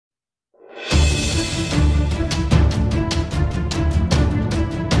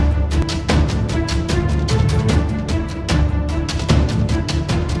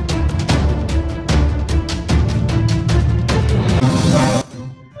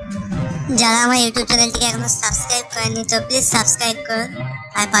যারা আমার ইউটিউব চ্যানেলটিকে এখনো সাবস্ক্রাইব করেননি তো প্লিজ সাবস্ক্রাইব করুন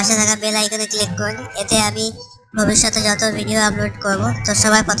আর পাশে থাকা বেল আইকনে ক্লিক করুন। এতে আমি ভবিষ্যতে যত ভিডিও আপলোড করব তো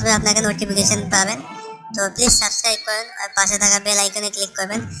সবার প্রথমে আপনাকে নোটিফিকেশন পাবেন। তো প্লিজ সাবস্ক্রাইব করুন আর পাশে থাকা বেল আইকনে ক্লিক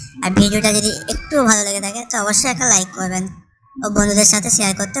করবেন। আর ভিডিওটা যদি একটু ভালো লেগে থাকে তো অবশ্যই একটা লাইক করবেন ও বন্ধুদের সাথে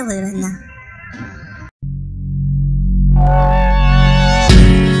শেয়ার করতে ভুলবেন না।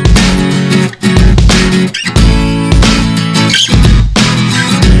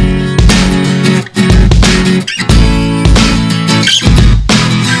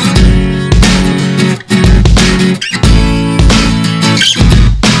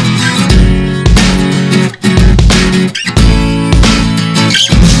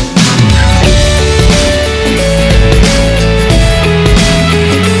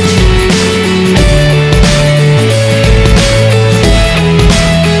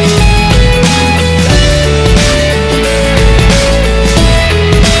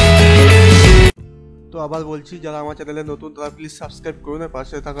 তো আবার বলছি, যারা আমার চ্যানেলে নতুন তারা প্লিজ সাবস্ক্রাইব করুন আর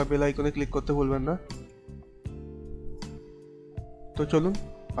পাশে থাকা বেল আইকনে ক্লিক করতে ভুলবেন না। তো চলুন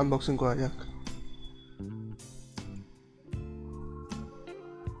আনবক্সিং করা যাক।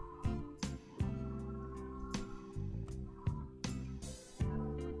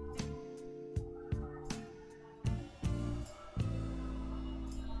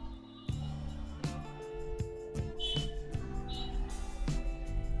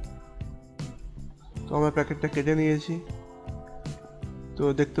 তো আমরা প্যাকেটটা কেটে নিয়েছি। তো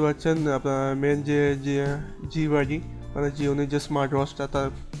দেখতে পাচ্ছেন আপনার মেন যে জিবাডি মানে জিওনির যে স্মার্ট ওয়াচটা তার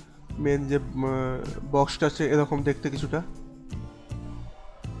মেন যে বক্সটা আছে এরকম দেখতে কিছুটা।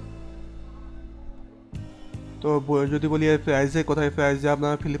 তো যদি বলি এর প্রাইসে কোথায়, প্রাইসে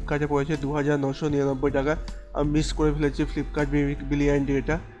আপনার ফ্লিপকার্টে পড়েছে 2999 টাকা। আমি মিস করে ফেলেছি ফ্লিপকার্ট বিলিয়ন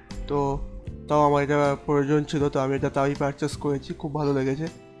ডেটা, তো তাও আমার এটা প্রয়োজন ছিল, তো আমি এটা তাই পারচেস করেছি। খুব ভালো লেগেছে।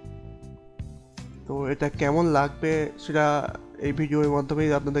 তো এটা কেমন লাগবে সেটা এই ভিডিওর মাধ্যমেই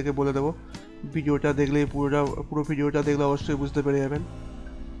আপনাদেরকে বলে দেবো। ভিডিওটা দেখলেই পুরো ভিডিওটা দেখলে অবশ্যই বুঝতে পেরে যাবেন।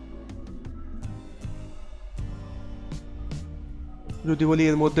 যদি বলি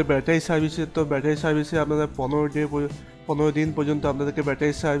এর মধ্যে ব্যাটারি সার্ভিসের, তো ব্যাটারি সার্ভিসে আপনাদের 15 দিন পর্যন্ত আপনাদেরকে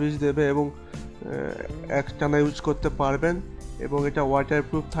ব্যাটারি সার্ভিস দেবে এবং একটানা ইউজ করতে পারবেন। এবং এটা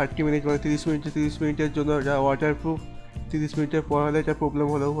ওয়াটারপ্রুফ 30 মিনিট, মানে 30 মিনিটের জন্য এটা ওয়াটারপ্রুফ। 30 মিনিটের পর হলে এটা প্রবলেম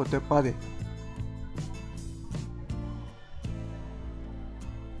হলেও হতে পারে।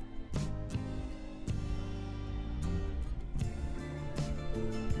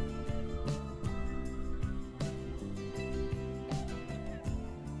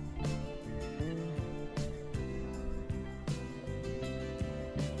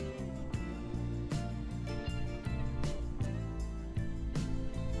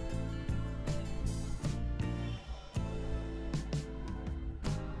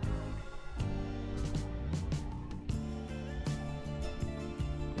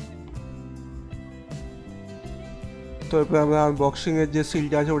 তো এরপরে আমরা আনবক্সিংয়ের যে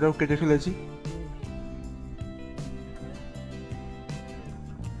সিলটা আছে ওটাও কেটে ফেলেছি।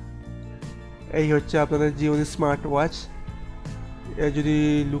 এই হচ্ছে আপনাদের জিওনি স্মার্ট ওয়াচ। যদি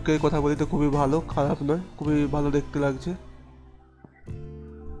লুকের কথা বলি তো খুবই ভালো, খারাপ নয়, খুবই ভালো দেখতে লাগছে।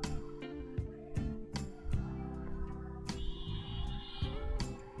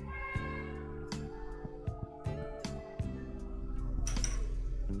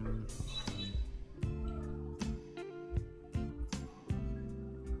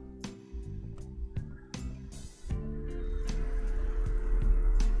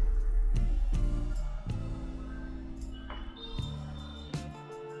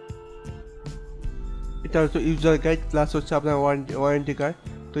 এটা হচ্ছে ইউজার গাইড প্লাস হচ্ছে আপনার ওয়ারেন্টি কার্ড।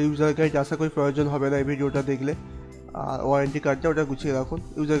 তো ইউজার গাইড আশা করি প্রয়োজন হবে না এই ভিডিওটা দেখলে, আর ওয়ারেন্টি কার্ডটা ওটা গুছিয়ে রাখুন,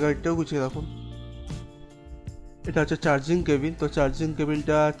 ইউজার গাইডটাও গুছিয়ে রাখুন। এটা হচ্ছে চার্জিং কেবিল। তো চার্জিং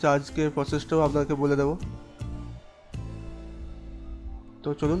কেবিলটা চার্জকে প্রসেসটাও আপনাকে বলে দেবো। তো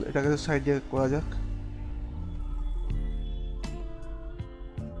চলুন এটাকে সাইডে করা যাক।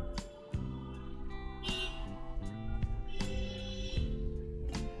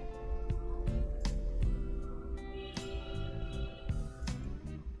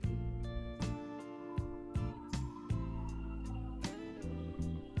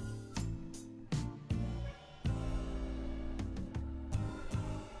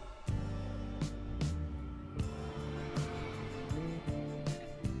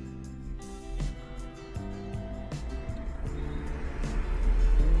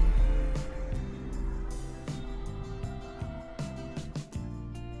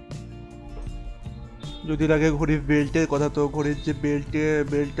 যদি লাগে ঘড়ির বেল্টের কথা, তো ঘড়ির যে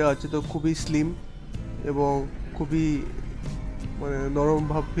বেল্টটা আছে তো খুবই স্লিম এবং খুবই মানে নরম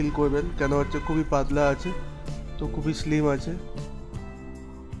ভাব ফিল করবেন, কেন হচ্ছে খুবই পাতলা আছে, তো খুবই স্লিম আছে,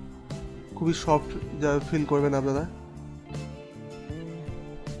 খুবই সফট যা ফিল করবেন আপনারা।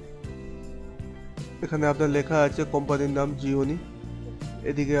 এখানে আপনার লেখা আছে কোম্পানির নাম জিওনি।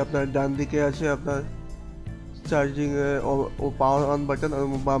 এদিকে আপনার ডান দিকে আছে আপনার charging O power on button, আর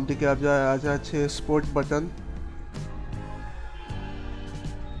বাম দিকে আপনার আছে স্পোর্ট বাটন।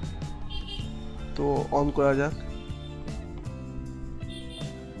 তো অন করা যাক।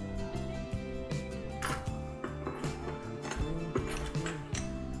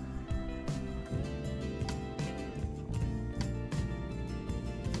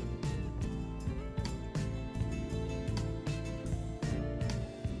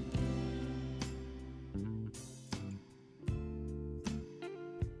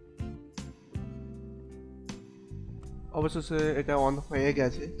 অবশেষে এটা অন হয়ে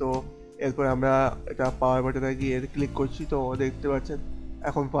গেছে। তো এরপর আমরা এটা পাওয়ার বাটনে গিয়ে ক্লিক করছি। তো দেখতে পাচ্ছেন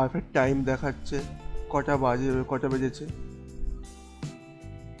এখন পারফেক্ট টাইম দেখাচ্ছে, কটা বেজেছে।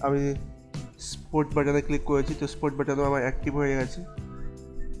 আমি স্পোর্ট বাটনে ক্লিক করেছি, তো স্পোর্ট বাটনও আমার অ্যাক্টিভ হয়ে গেছে।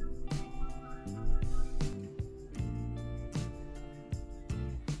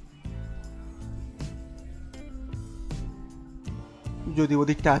 যদি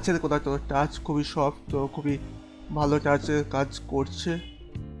ওদিক টাচের কথা, তো টাচ খুবই সফট, তো খুবই ভালো টাচে কাজ করছে,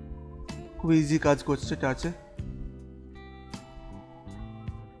 খুবই ইজি কাজ করছে টাচে।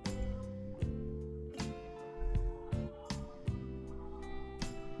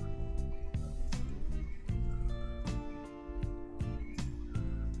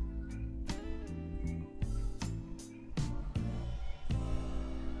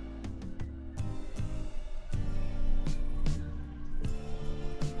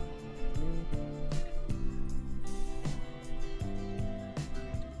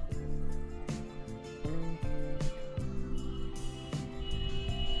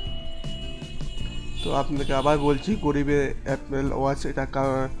 তো আপনাকে আবার বলছি, গরিবের অ্যাপেল ওয়াচ, এটা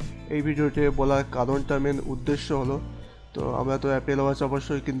এই ভিডিওতে বলার কারণটা, মেন উদ্দেশ্য হলো, তো আমরা তো অ্যাপেল ওয়াচ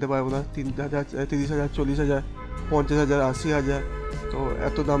অবশ্যই কিনতে পারবো না 30,000, 30,000, 40,000, 50,000, 80,000, তো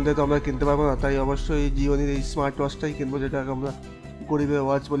এত দাম দিয়ে তো আমরা কিনতে পারবো না। তাই অবশ্যই জিওনির এই স্মার্ট ওয়াচটাই কিনবো, যেটাকে আমরা গরিবের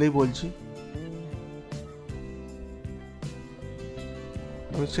ওয়াচ বলেই বলছি।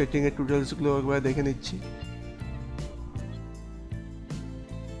 আমি সেটিংয়ের টিউটোরিয়ালসগুলো একবার দেখে নিচ্ছি।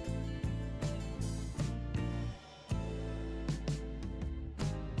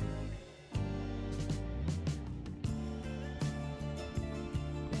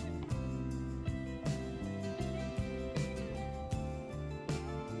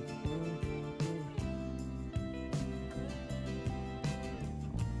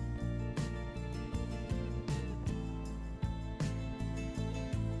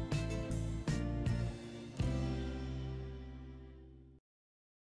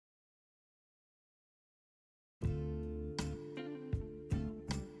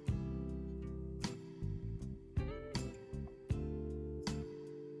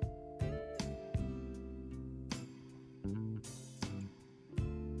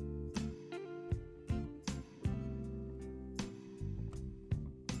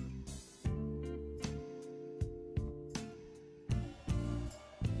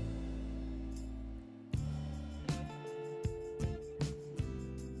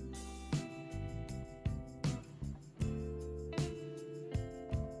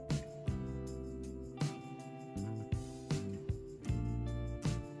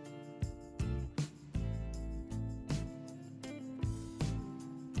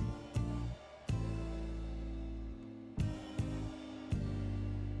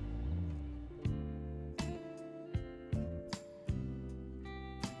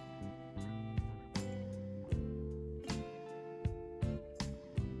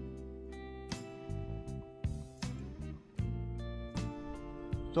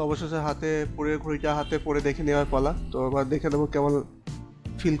 তো অবশেষে ঘড়িটা হাতে পরে দেখে নেওয়ার পালা। তো এবার দেখে নেবো কেমন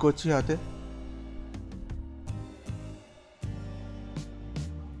ফিল করছি হাতে।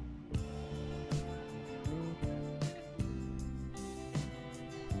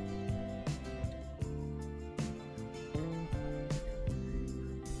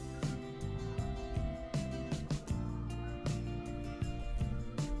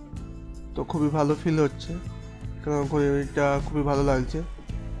 তো খুবই ভালো ফিল হচ্ছে, কারণ ঘড়িটা খুবই ভালো লাগছে।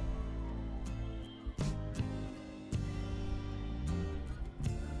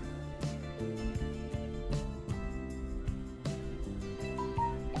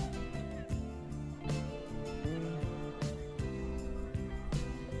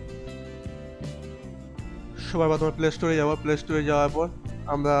 সবার প্রথমে প্লে স্টোরে যাবো। প্লে স্টোরে যাওয়ার পর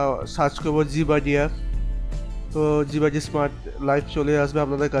আমরা সার্চ করবো জিবাডি অ্যাপ। তো জিবাডি স্মার্ট লাইভ চলে আসবে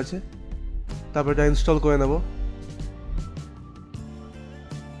আপনাদের কাছে। তারপর এটা ইনস্টল করে নেব।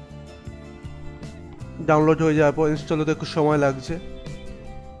 ডাউনলোড হয়ে যাওয়ার পর ইনস্টল হতে একটু সময় লাগছে।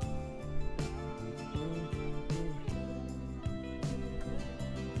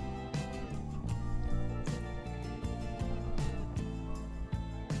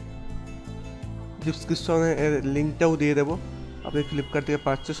 ডিসক্রিপশনে এর লিঙ্কটাও দিয়ে দেবো, আপনি ফ্লিপকার্ট থেকে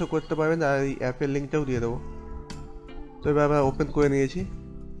পারচেসও করতে পারবেন, আর এই অ্যাপের লিঙ্কটাও দিয়ে দেবো। তো এবার আমরা ওপেন করে নিয়েছি।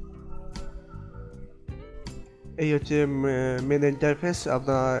 এই হচ্ছে মেন ইন্টারফেস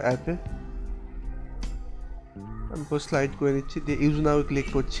আপনার অ্যাপে। আমি পুরো স্লাইড করে নিচ্ছি, দিয়ে ইউজ নাও ক্লিক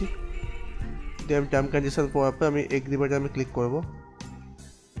করছি। দিয়ে আমি টার্ম কন্ডিশন পড়ার পর আমি এগ্রি বাটনে আমি ক্লিক করব।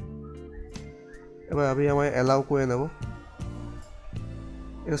 এবার আমি আমার অ্যালাউ করে নেব।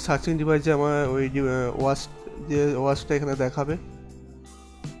 এটা সার্চিং ডিভাইসে আমার ওই ওয়াচ, যে ওয়াচটা এখানে দেখাবে।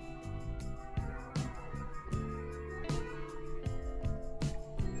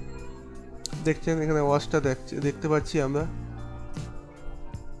 দেখছেন এখানে ওয়াচটা দেখতে পাচ্ছি আমরা।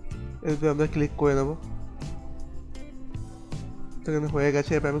 এরপরে আমরা ক্লিক করে নেব। এখানে হয়ে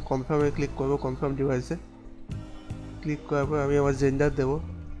গেছে। এবার আমি কনফার্মে ক্লিক করব। কনফার্ম ডিভাইসে ক্লিক করার পর আমি আমার জেন্ডার দেবো।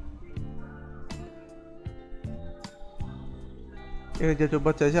 এখানে যে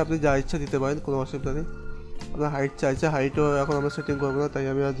ডেট চাইছে আপনি যা ইচ্ছা দিতে পারেন, কোনো অসুবিধা নেই। আপনার হাইট চাইছে, হাইটও এখন আমরা সেটিং করবো না, তাই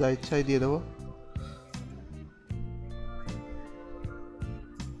আমি যা ইচ্ছাই দিয়ে দেবো।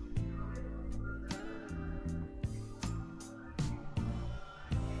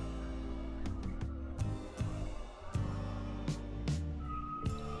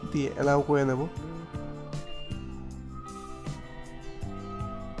 দিয়ে অ্যালাউ করে নেব।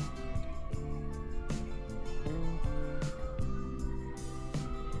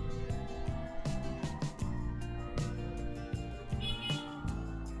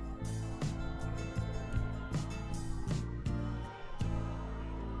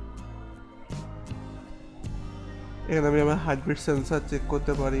 এখানে আমি আমার হার্টবিট সেন্সার চেক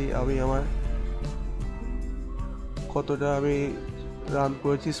করতে পারি, আমি আমার কতটা আমি রান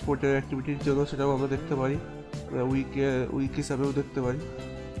করেছি স্পোর্টের অ্যাক্টিভিটির জন্য সেটাও আমরা দেখতে পারি, উইক হিসাবেও দেখতে পারি।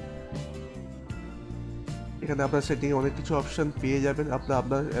 এখানে আপনার সেটিংয়ে অনেক কিছু অপশান পেয়ে যাবেন।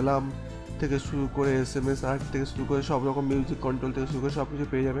 আপনার অ্যালার্ম থেকে শুরু করে SMS আর্ট থেকে শুরু করে সব রকম মিউজিক কন্ট্রোল থেকে শুরু করে সব কিছু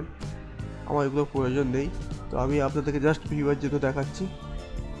পেয়ে যাবেন। আমার এগুলো প্রয়োজন নেই, তো আমি আপনাদেরকে জাস্ট ভিউয়ার জন্য দেখাচ্ছি।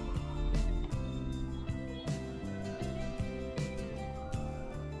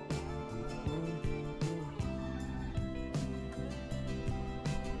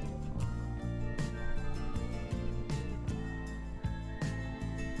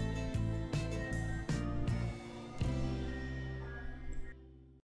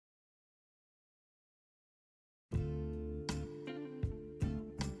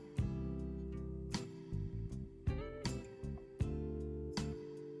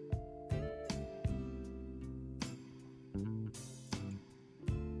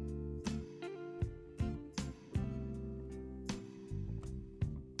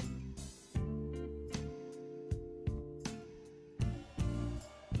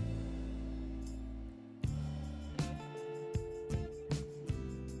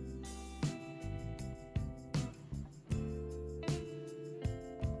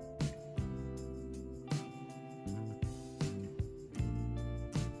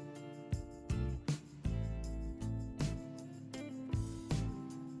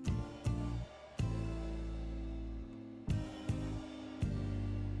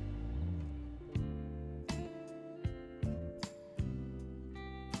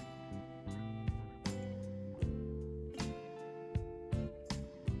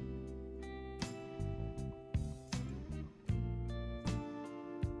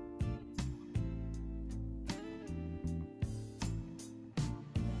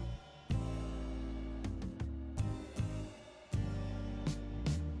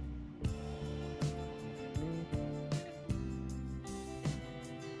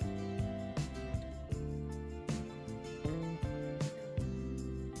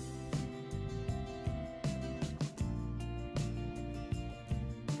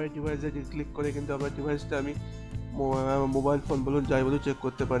 ডিভাইসে ক্লিক করে কিন্তু আমার ডিভাইসটা আমি মোবাইল ফোন বলুন যাই বলুন চেক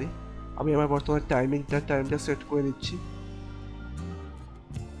করতে পারি। আমি আমার বর্তমানে টাইমটা সেট করে নিচ্ছি।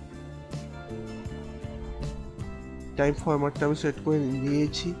 টাইম ফরম্যাটটা আমি সেট করে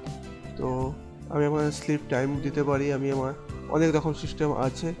নিয়েছি। তো আমি আমার স্লিপ টাইম দিতে পারি, আমি আমার অনেক রকম সিস্টেম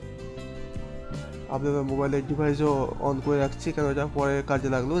আছে। আপনার মোবাইলের ডিভাইসও অন করে রাখছি, কেন এটা পরে কাজে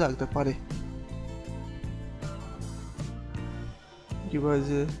লাগলেও লাগতে পারে।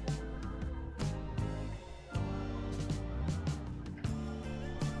 ডিভাইসে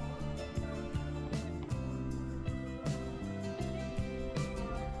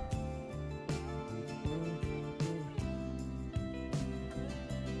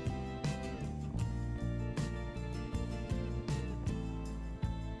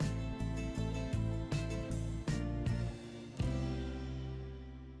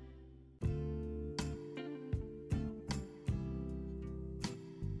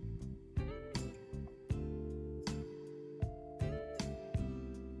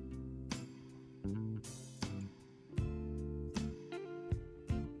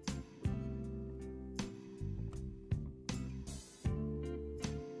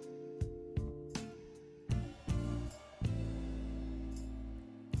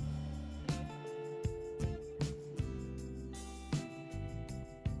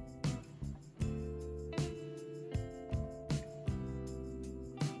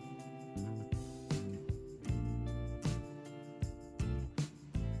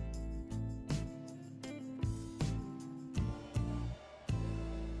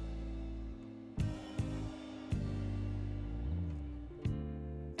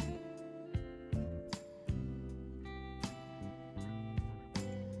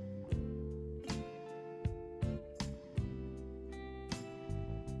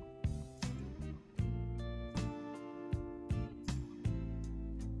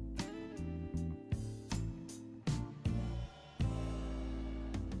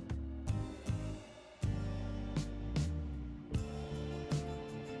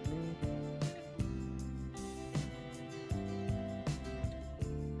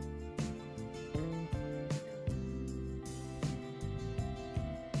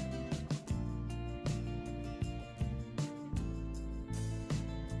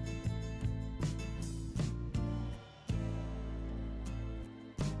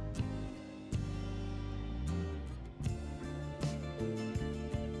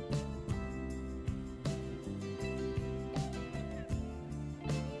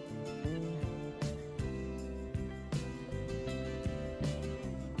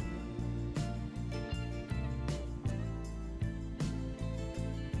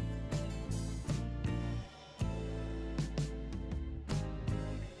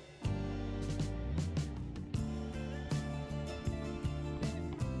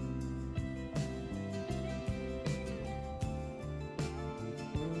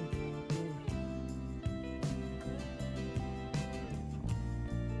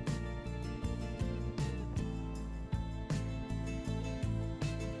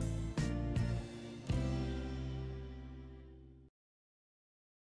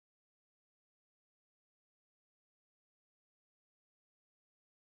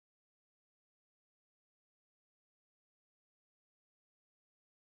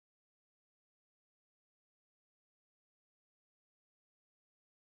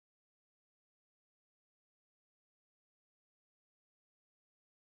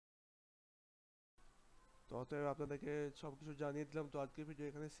তো অতএব আপনাদেরকে সব কিছু জানিয়ে দিলাম। তো আজকের ভিডিও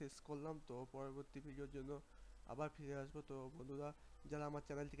এখানে শেষ করলাম। তো পরবর্তী ভিডিওর জন্য আবার ফিরে আসবো। তো বন্ধুরা, যারা আমার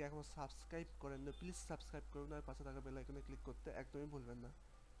চ্যানেলটিকে এখনও সাবস্ক্রাইব করেন না, প্লিজ সাবস্ক্রাইব করুন আর পাশে থাকা বেল আইকনে ক্লিক করতে একদমই ভুলবেন না।